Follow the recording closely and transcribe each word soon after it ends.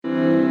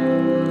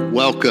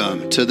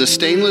Welcome to the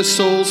Stainless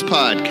Souls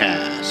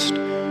Podcast,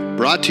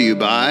 brought to you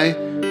by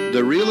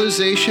the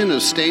Realization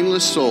of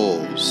Stainless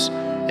Souls,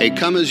 a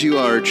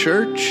come-as-you-are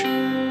church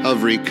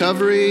of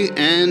recovery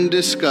and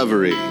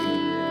discovery.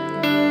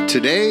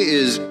 Today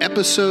is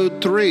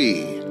Episode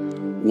 3,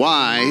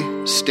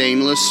 Why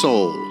Stainless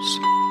Souls?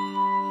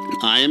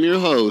 I am your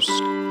host,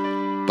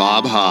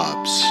 Bob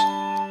Hobbs.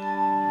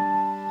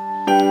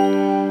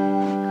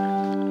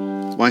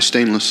 Why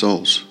stainless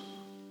souls?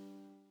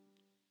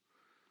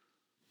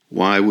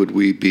 Why would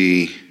we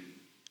be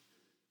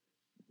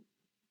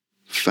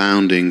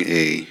founding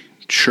a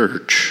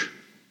church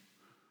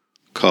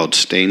called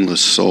Stainless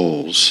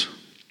Souls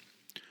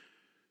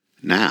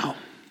now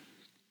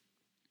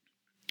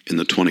in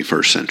the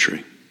 21st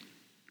century?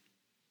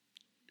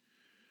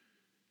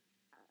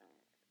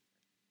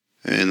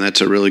 And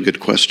that's a really good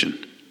question.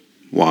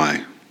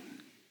 Why?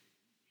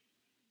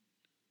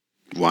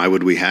 Why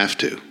would we have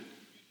to?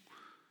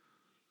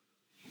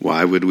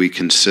 Why would we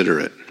consider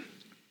it?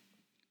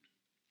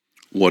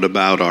 What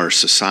about our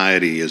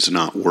society is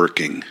not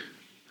working?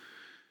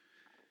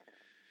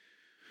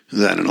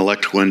 That an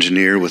electrical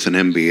engineer with an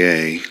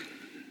MBA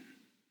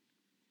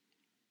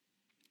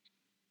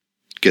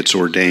gets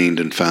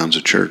ordained and founds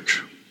a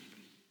church.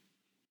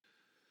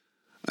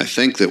 I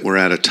think that we're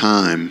at a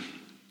time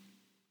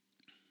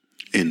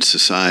in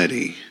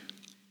society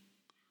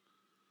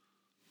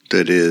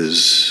that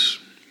is,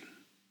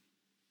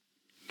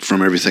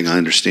 from everything I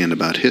understand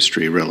about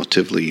history,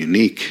 relatively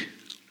unique.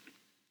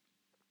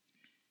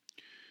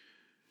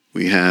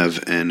 We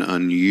have an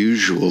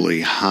unusually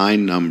high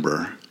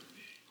number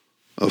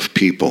of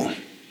people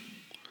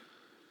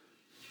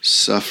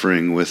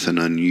suffering with an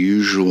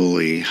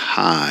unusually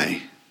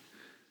high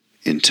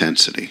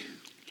intensity.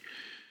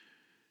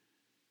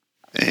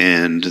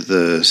 And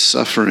the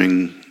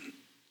suffering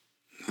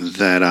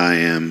that I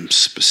am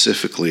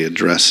specifically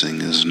addressing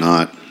is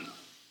not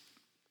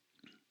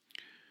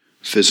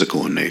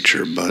physical in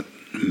nature, but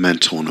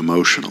mental and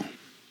emotional.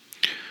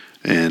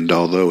 And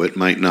although it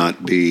might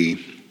not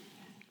be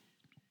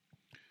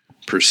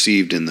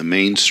perceived in the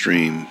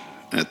mainstream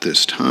at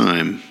this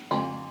time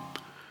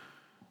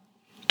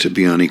to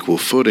be on equal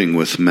footing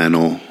with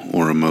mental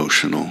or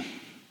emotional,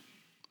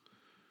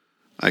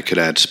 I could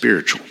add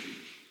spiritual.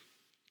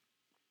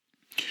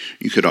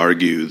 You could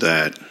argue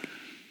that,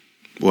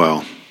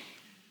 well,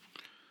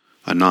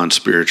 a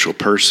non-spiritual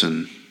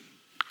person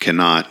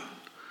cannot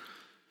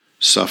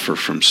suffer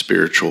from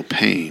spiritual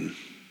pain,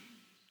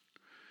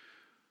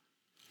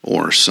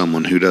 or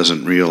someone who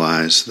doesn't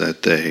realize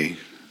that they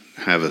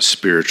have a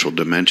spiritual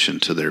dimension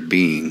to their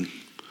being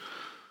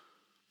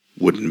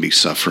wouldn't be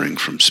suffering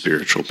from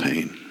spiritual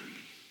pain.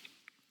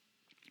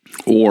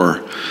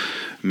 Or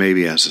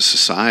maybe as a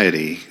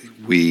society,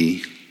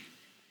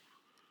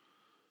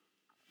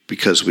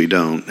 because we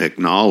don't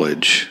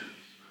acknowledge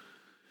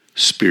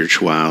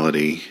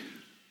spirituality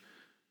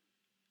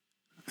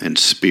and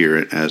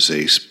spirit as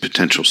a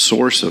potential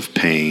source of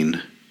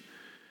pain,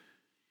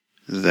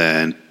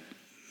 then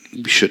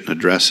we shouldn't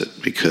address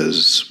it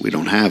because we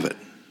don't have it.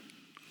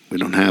 We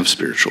don't have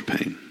spiritual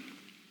pain.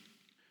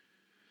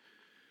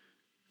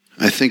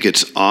 I think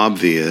it's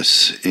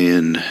obvious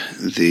in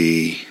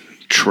the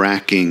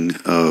tracking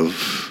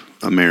of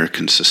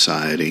American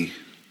society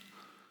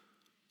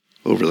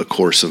over the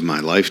course of my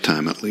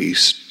lifetime, at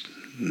least,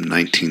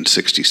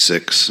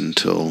 1966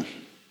 until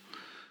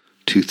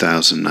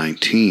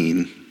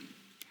 2019,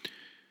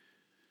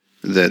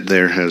 that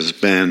there has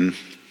been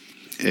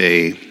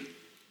a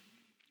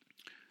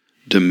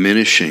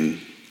diminishing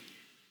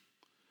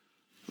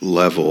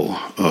level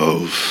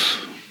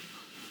of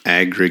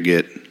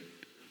aggregate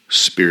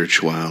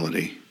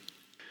spirituality.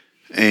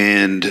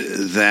 And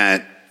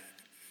that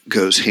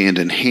goes hand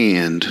in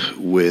hand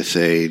with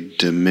a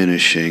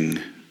diminishing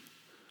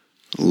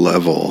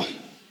level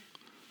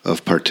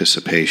of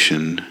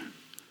participation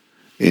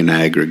in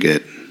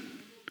aggregate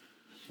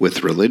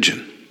with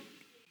religion.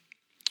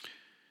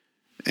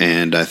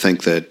 And I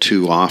think that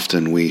too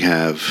often we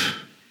have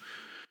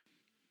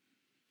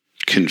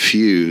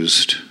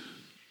confused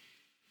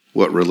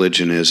what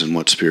religion is and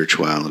what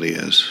spirituality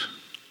is.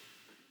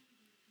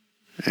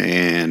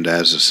 And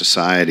as a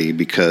society,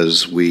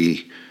 because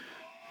we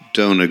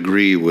don't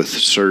agree with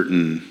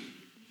certain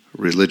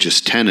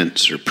religious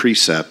tenets or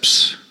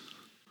precepts,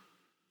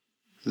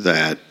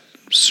 that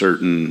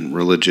certain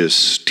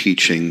religious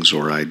teachings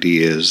or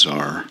ideas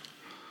are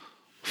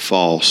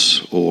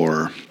false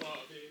or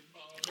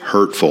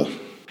hurtful.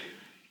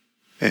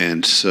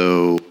 And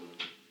so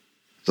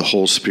the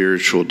whole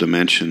spiritual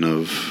dimension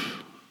of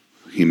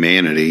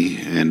humanity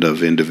and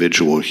of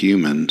individual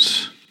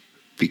humans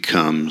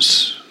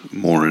becomes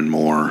more and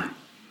more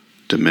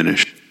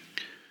diminished.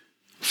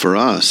 For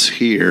us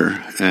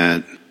here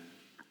at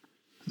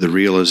the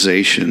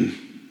Realization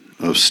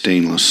of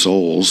Stainless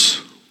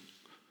Souls,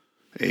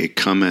 a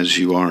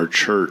come-as-you-are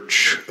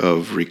church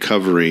of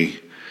recovery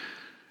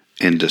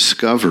and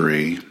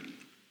discovery,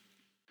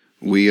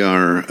 we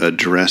are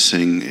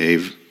addressing a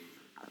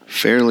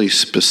fairly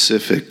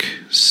specific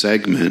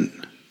segment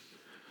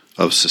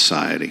of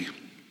society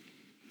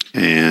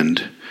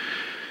And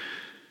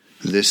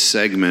this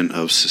segment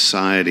of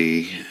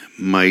society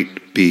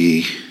might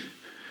be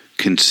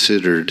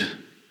considered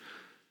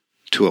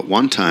to at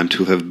one time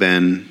to have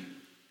been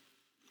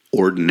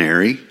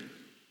ordinary,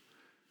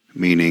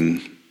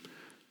 meaning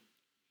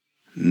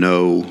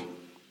no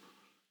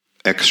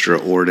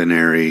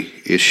extraordinary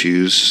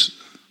issues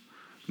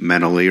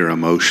mentally or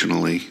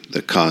emotionally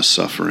that cause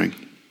suffering.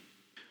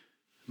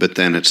 But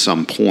then at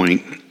some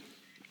point,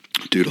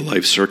 due to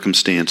life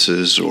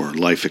circumstances or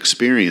life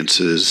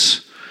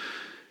experiences,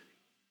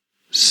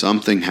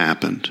 something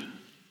happened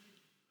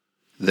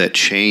that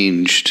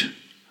changed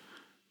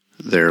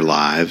their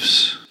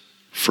lives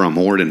from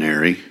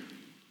ordinary,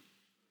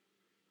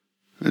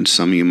 and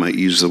some of you might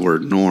use the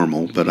word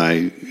normal, but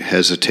I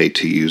hesitate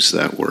to use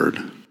that word,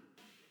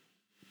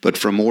 but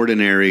from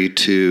ordinary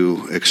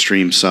to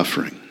extreme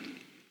suffering.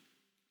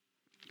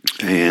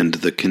 And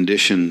the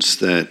conditions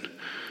that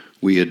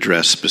we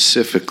address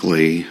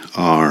specifically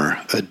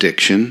are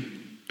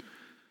addiction,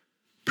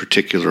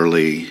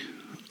 particularly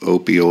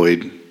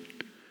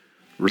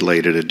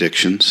opioid-related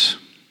addictions,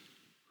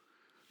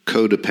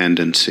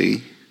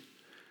 codependency,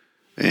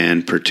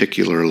 and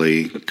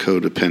particularly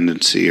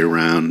codependency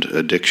around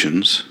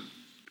addictions,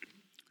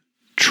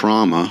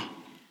 trauma,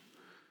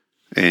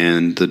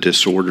 and the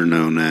disorder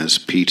known as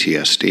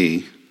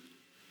PTSD,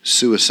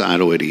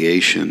 suicidal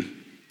ideation,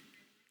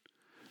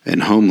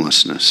 and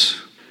homelessness.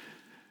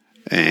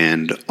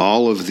 And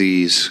all of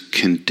these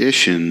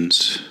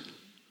conditions,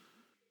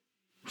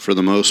 for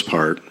the most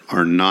part,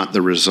 are not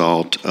the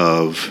result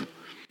of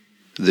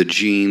the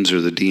genes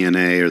or the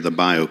DNA or the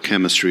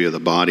biochemistry of the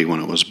body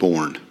when it was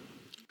born.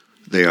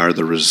 They are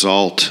the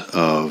result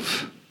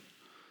of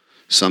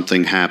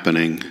something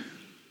happening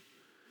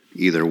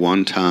either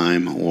one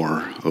time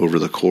or over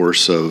the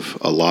course of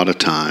a lot of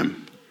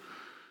time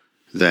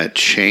that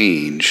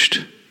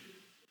changed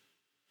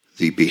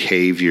the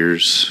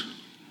behaviors,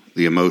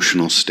 the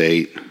emotional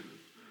state,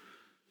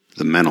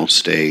 the mental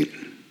state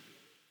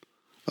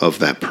of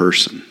that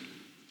person.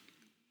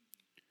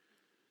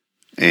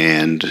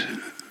 And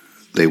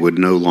they would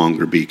no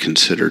longer be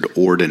considered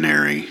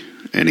ordinary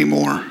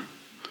anymore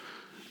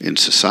in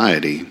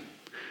society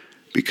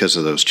because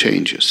of those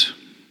changes.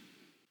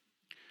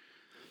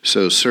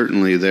 So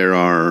certainly there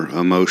are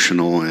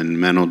emotional and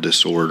mental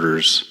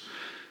disorders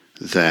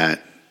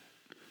that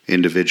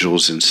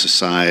individuals in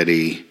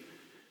society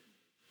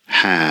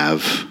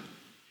have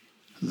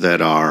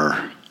that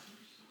are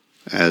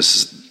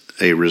as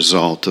a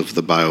result of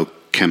the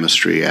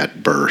biochemistry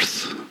at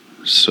birth.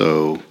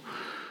 So,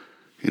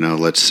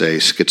 let's say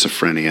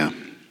schizophrenia,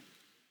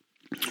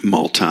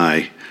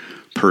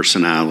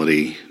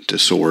 multi-personality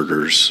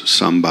disorders,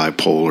 some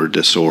bipolar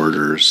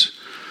disorders,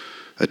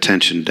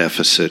 attention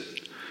deficit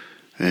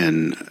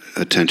and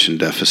attention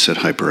deficit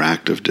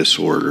hyperactive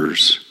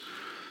disorders,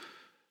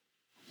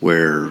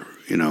 where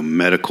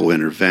medical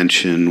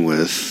intervention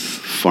with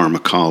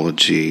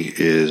pharmacology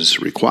is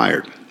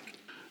required,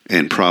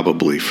 and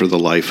probably for the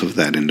life of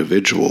that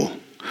individual,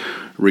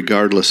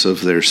 regardless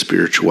of their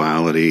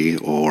spirituality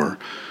or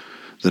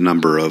the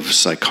number of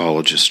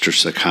psychologists or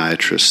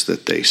psychiatrists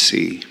that they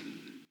see.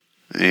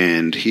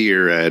 And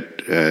here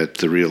at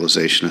the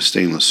Realization of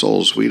Stainless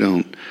Souls, we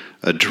don't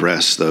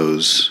address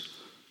those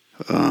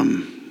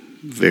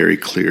very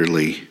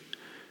clearly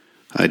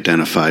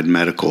identified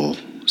medical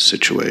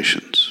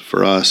situations.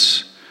 For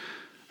us,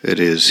 it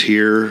is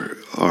here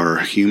are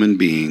human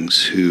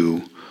beings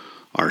who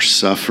are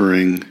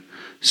suffering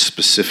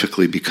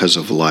specifically because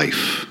of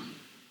life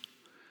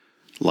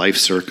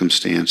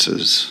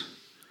circumstances,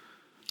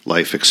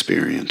 life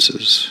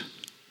experiences.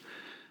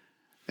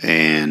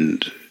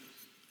 And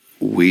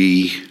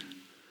we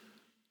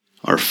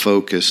are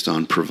focused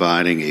on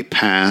providing a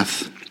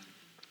path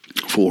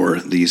for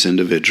these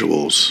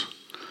individuals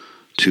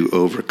to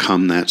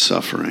overcome that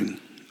suffering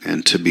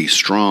and to be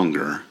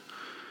stronger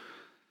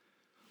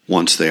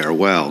once they are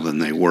well than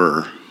they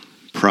were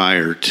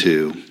prior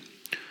to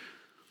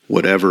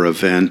whatever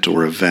event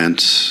or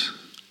events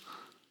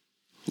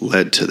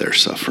led to their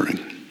suffering.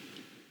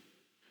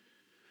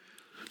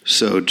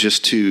 So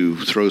just to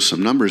throw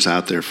some numbers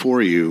out there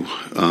for you,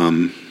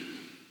 I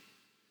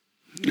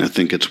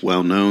think it's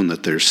well known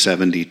that there's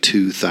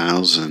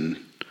 72,000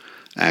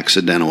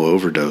 accidental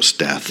overdose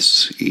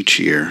deaths each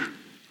year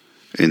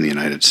in the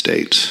United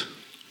States.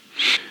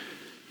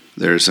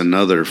 There's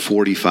another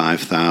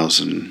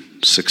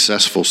 45,000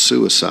 successful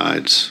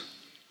suicides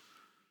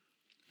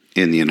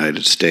in the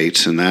United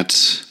States, and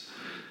that's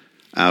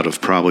out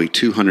of probably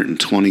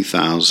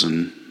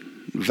 220,000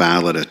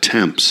 valid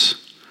attempts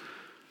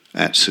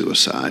at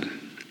suicide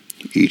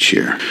each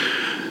year.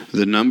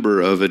 The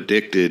number of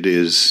addicted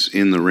is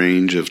in the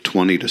range of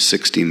 20 to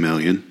 60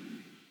 million.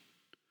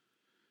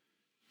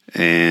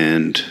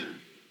 And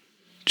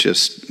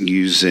just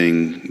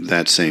using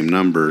that same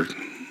number,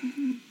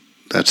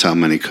 that's how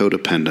many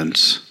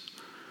codependents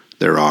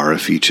there are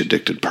if each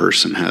addicted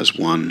person has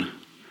one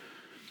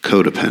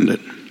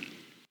codependent.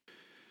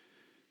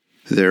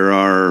 There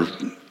are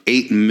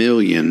 8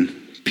 million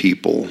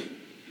people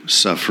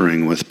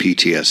suffering with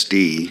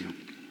PTSD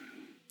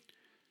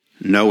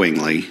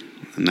knowingly,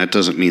 and that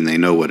doesn't mean they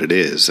know what it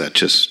is. That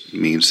just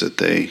means that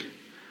they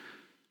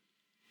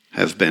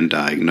have been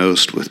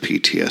diagnosed with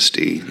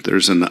PTSD.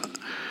 There's an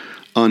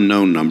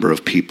unknown number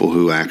of people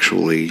who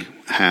actually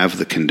have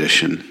the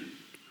condition,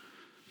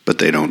 but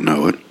they don't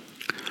know it.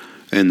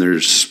 And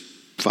there's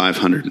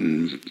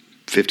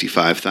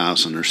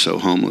 555,000 or so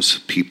homeless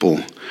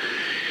people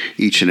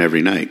each and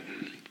every night.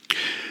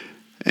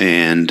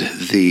 And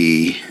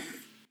the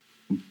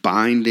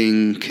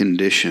binding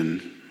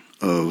condition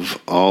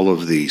of all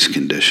of these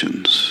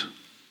conditions,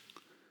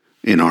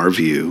 in our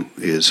view,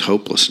 is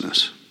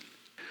hopelessness.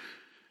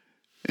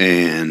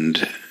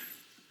 And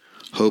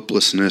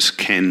hopelessness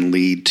can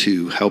lead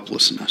to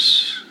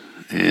helplessness.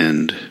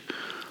 And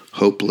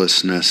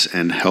hopelessness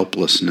and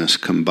helplessness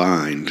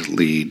combined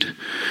lead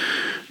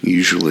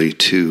usually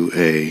to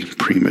a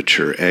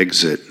premature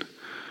exit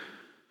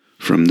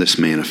from this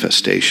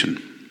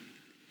manifestation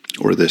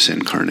or this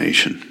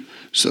incarnation.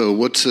 So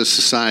what's a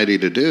society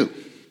to do?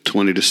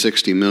 20 to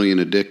 60 million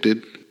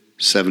addicted,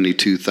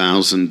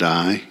 72,000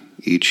 die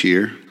each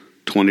year,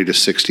 20 to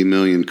 60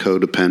 million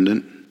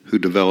codependent who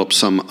develop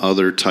some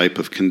other type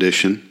of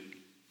condition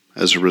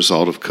as a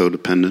result of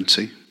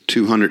codependency,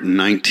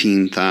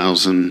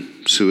 219,000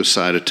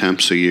 suicide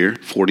attempts a year,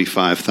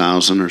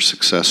 45,000 are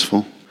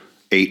successful,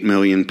 8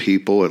 million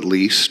people at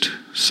least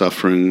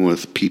suffering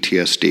with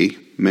PTSD,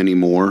 many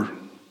more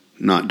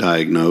not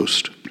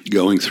diagnosed,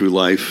 going through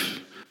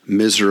life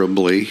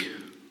miserably,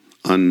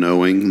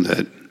 unknowing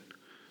that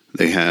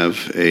they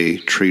have a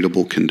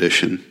treatable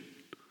condition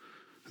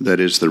that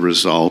is the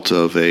result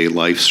of a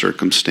life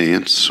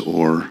circumstance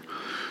or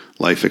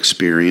life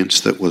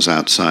experience that was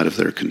outside of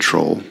their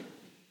control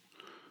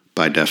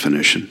by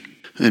definition.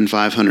 And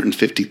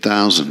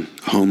 550,000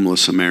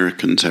 homeless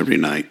Americans every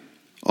night,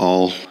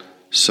 all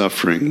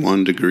suffering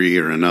one degree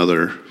or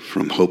another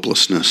from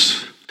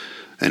hopelessness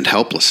and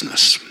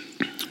helplessness.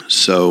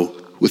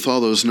 So with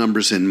all those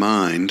numbers in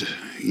mind,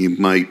 you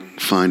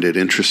might find it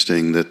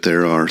interesting that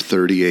there are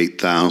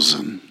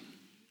 38,000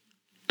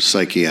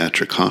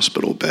 psychiatric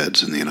hospital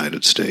beds in the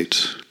United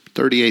States.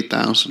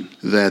 38,000.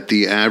 That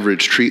the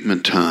average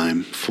treatment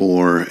time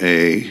for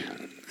a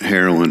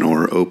heroin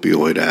or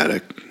opioid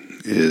addict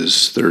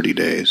is 30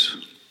 days.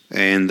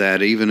 And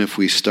that even if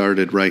we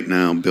started right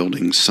now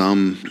building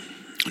some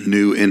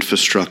new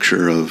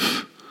infrastructure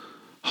of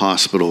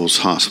hospitals,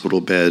 hospital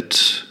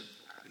beds,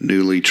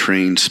 newly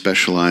trained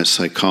specialized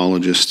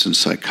psychologists and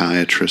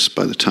psychiatrists,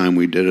 by the time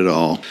we did it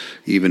all,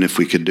 even if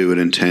we could do it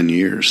in 10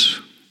 years,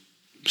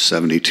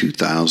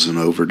 72,000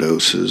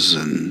 overdoses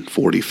and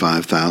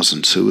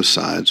 45,000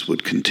 suicides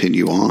would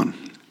continue on.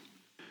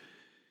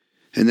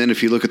 And then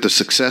if you look at the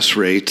success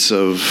rates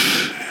of,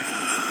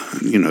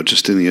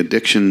 just in the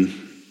addiction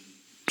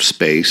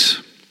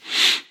space,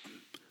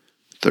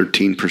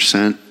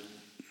 13%,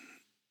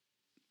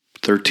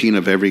 13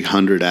 of every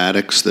 100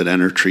 addicts that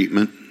enter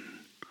treatment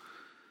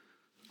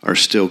are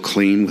still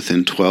clean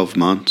within 12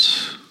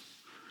 months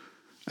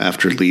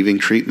after leaving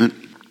treatment.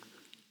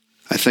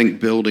 I think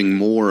building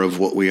more of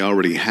what we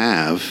already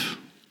have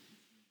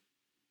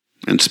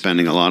and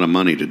spending a lot of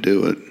money to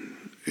do it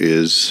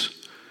is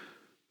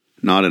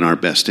not in our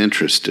best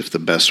interest if the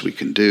best we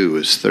can do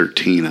is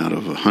 13 out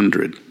of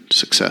 100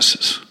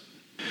 successes.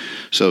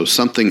 So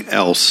something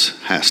else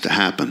has to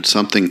happen.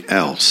 Something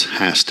else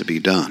has to be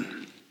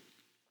done.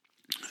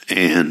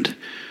 And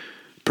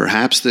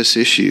perhaps this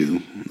issue,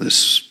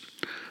 this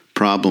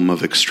problem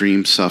of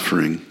extreme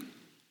suffering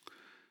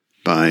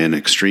by an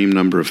extreme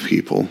number of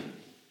people,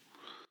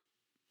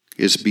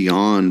 is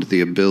beyond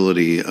the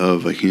ability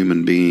of a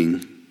human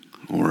being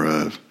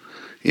or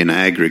in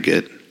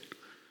aggregate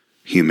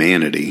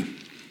humanity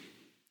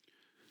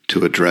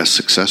to address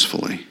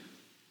successfully,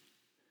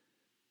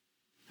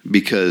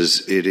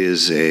 because it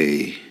is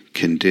a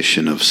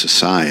condition of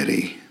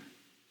society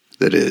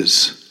that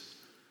is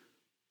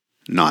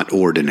not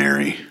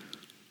ordinary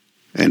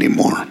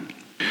anymore.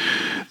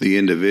 The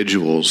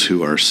individuals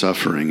who are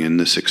suffering in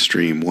this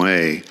extreme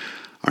way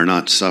are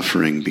not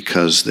suffering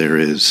because there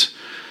is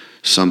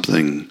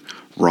something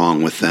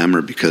wrong with them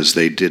or because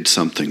they did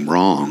something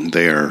wrong.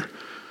 They are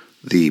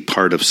the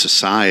part of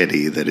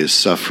society that is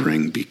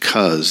suffering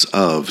because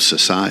of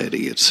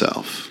society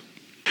itself.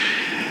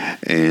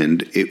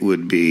 And it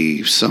would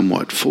be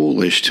somewhat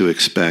foolish to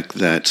expect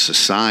that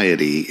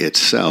society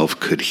itself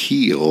could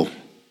heal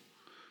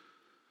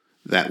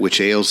that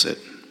which ails it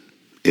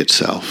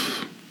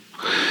itself.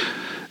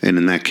 And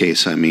in that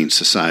case, I mean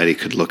society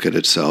could look at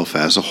itself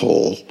as a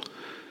whole,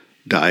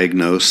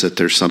 diagnose that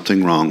there's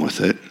something wrong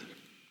with it,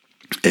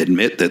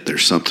 admit that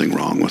there's something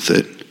wrong with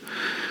it,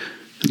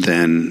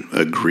 then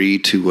agree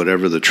to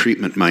whatever the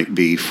treatment might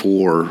be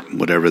for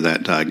whatever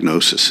that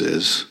diagnosis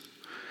is,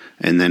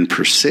 and then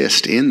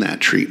persist in that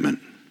treatment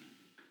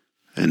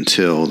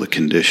until the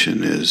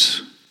condition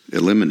is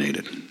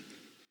eliminated.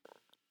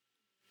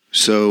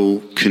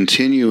 So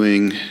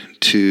continuing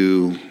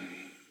to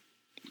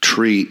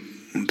treat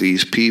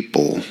these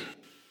people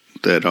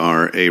that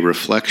are a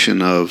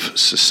reflection of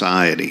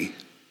society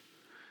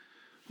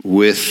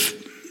with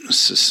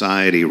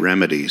society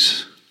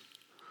remedies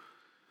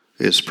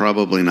is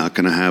probably not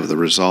going to have the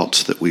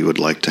results that we would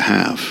like to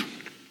have.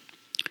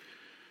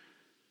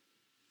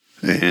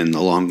 And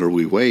the longer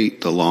we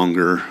wait, the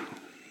longer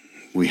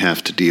we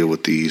have to deal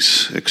with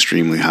these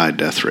extremely high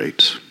death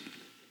rates.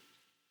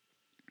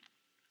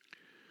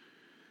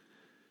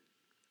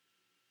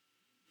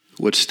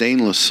 What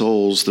Stainless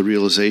Souls, the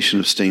realization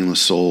of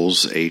Stainless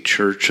Souls, a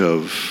church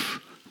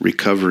of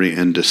recovery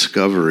and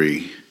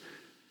discovery,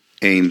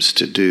 aims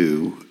to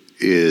do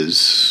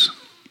is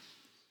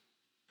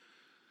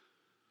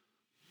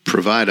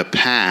provide a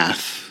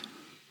path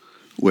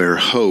where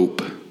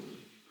hope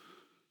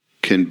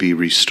can be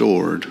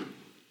restored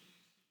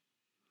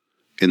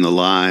in the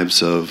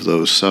lives of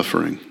those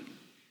suffering,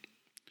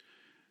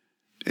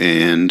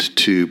 and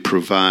to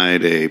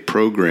provide a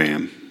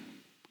program,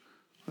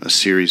 a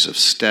series of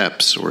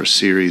steps, or a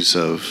series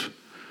of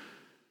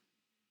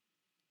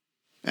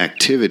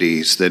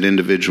activities that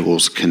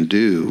individuals can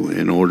do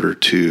in order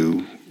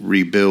to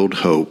rebuild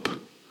hope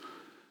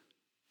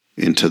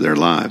into their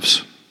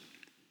lives.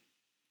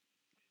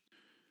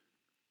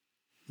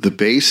 The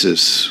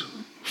basis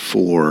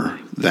for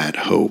that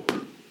hope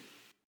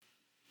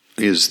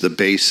is the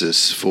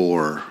basis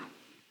for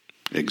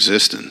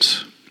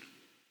existence.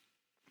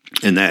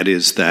 And that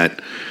is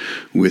that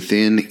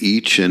within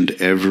each and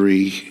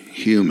every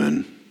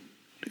human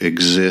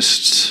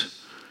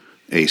exists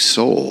a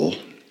soul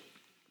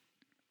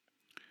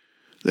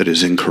that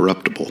is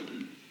incorruptible.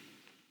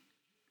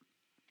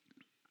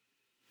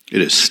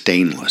 It is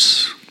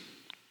stainless.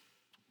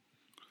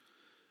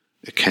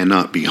 It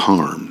cannot be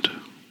harmed.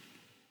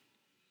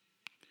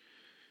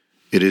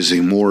 It is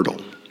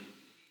immortal.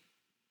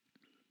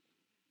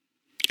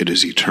 It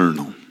is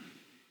eternal.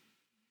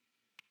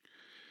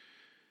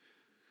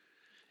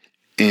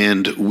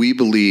 And we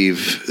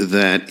believe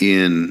that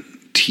in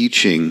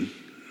teaching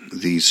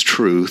these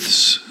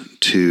truths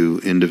to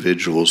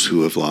individuals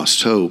who have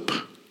lost hope,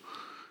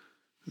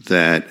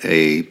 that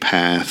a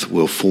path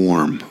will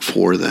form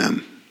for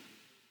them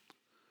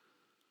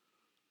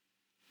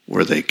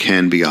where they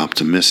can be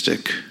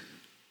optimistic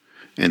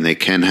and they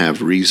can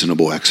have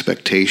reasonable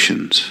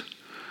expectations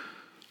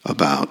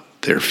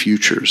about their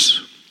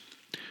futures.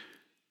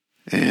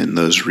 And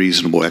those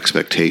reasonable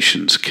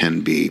expectations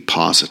can be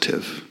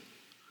positive.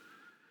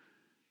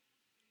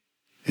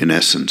 In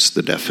essence,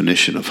 the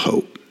definition of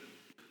hope.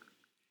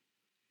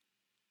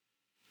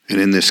 And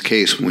in this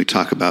case, when we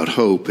talk about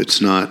hope, it's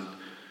not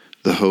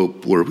the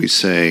hope where we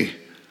say,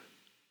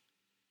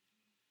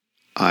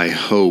 I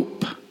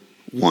hope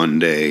one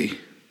day.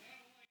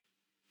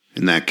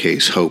 In that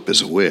case, hope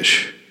is a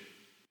wish.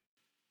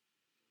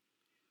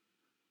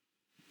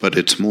 But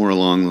it's more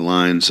along the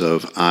lines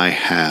of, I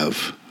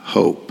have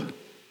hope.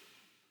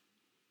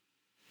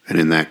 And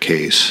in that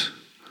case,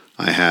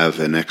 I have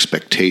an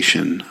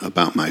expectation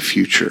about my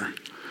future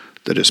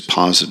that is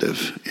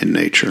positive in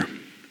nature.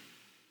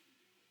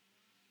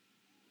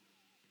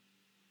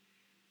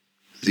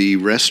 The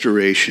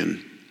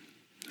restoration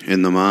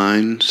in the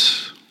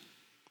minds,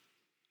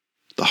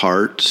 the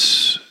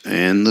hearts,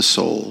 and the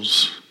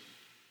souls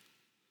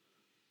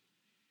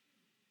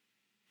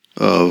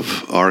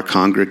of our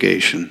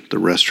congregation, the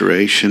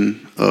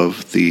restoration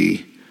of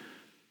the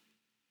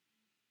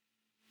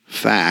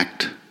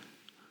fact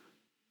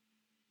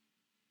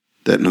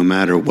that no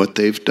matter what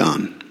they've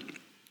done,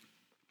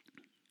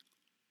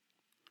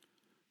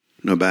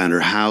 no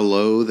matter how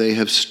low they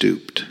have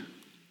stooped,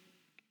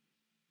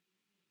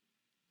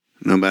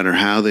 no matter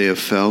how they have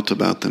felt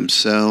about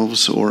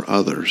themselves or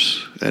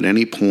others at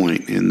any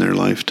point in their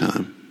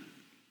lifetime,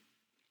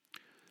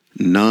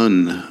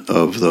 none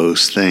of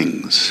those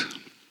things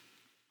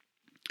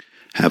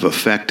have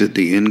affected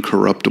the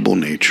incorruptible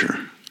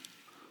nature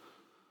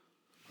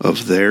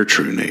of their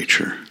true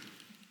nature.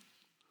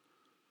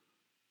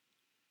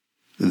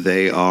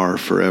 They are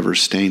forever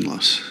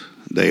stainless.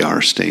 They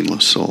are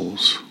stainless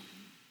souls.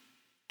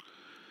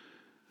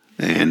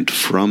 And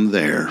from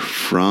there,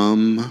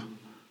 from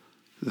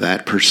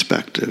that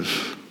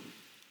perspective,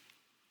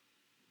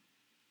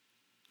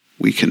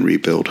 we can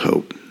rebuild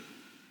hope.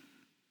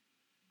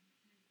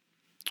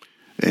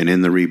 And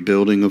in the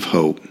rebuilding of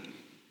hope,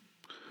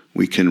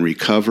 we can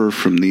recover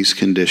from these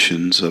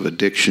conditions of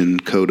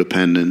addiction,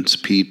 codependence,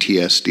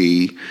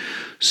 PTSD,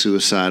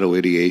 suicidal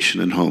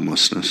ideation, and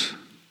homelessness.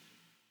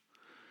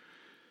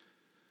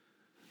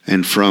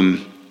 And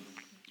from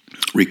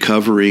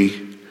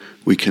recovery,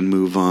 we can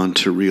move on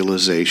to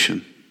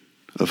realization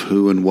of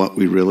who and what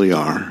we really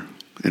are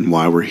and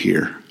why we're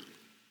here.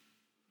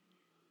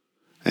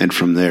 And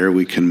from there,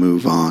 we can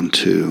move on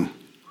to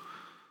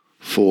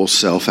full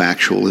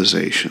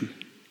self-actualization,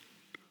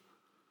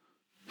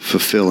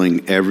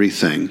 fulfilling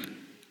everything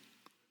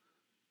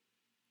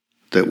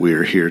that we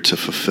are here to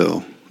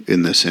fulfill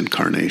in this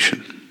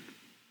incarnation.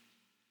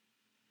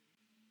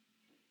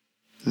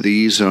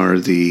 These are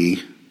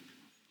the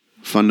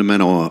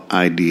fundamental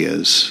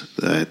ideas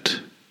that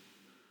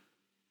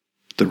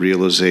the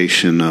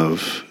realization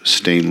of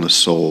Stainless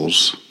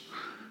Souls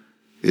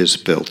is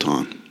built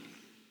on.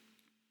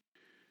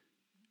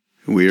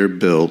 We are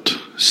built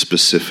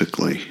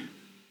specifically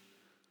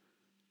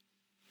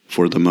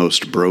for the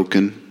most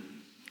broken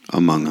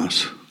among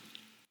us.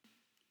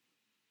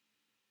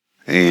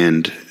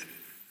 And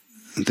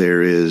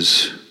there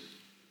is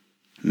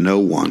no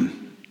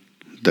one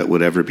that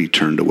would ever be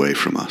turned away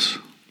from us.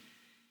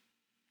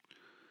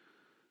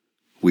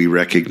 We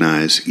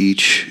recognize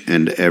each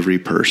and every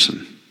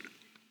person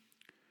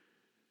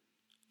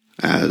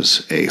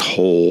as a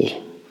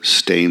whole,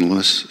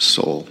 stainless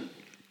soul.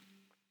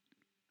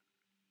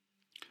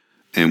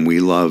 And we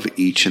love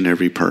each and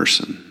every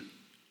person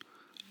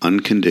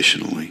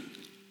unconditionally.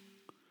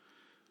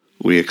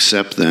 We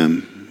accept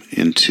them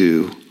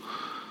into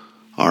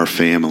our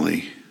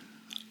family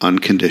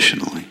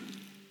unconditionally.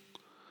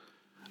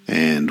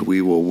 And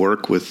we will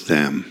work with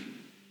them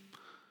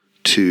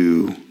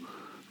to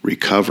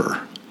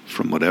recover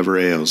from whatever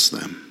ails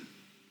them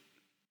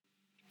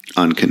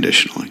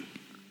unconditionally.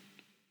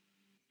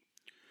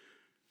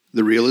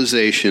 The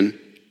realization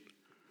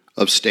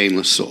of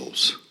Stainless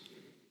Souls,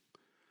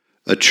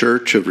 a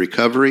church of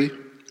recovery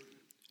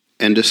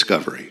and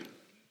discovery,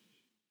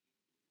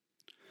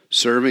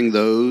 serving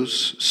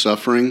those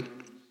suffering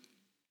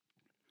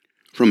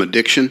from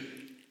addiction,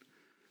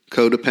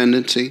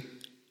 codependency,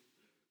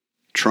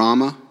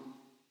 trauma,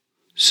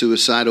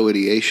 suicidal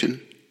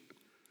ideation,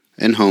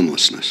 and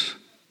homelessness,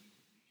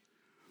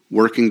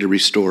 working to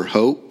restore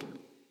hope,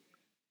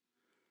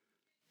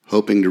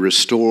 hoping to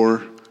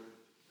restore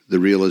the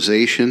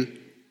realization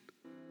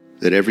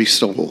that every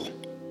soul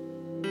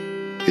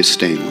is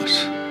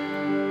stainless.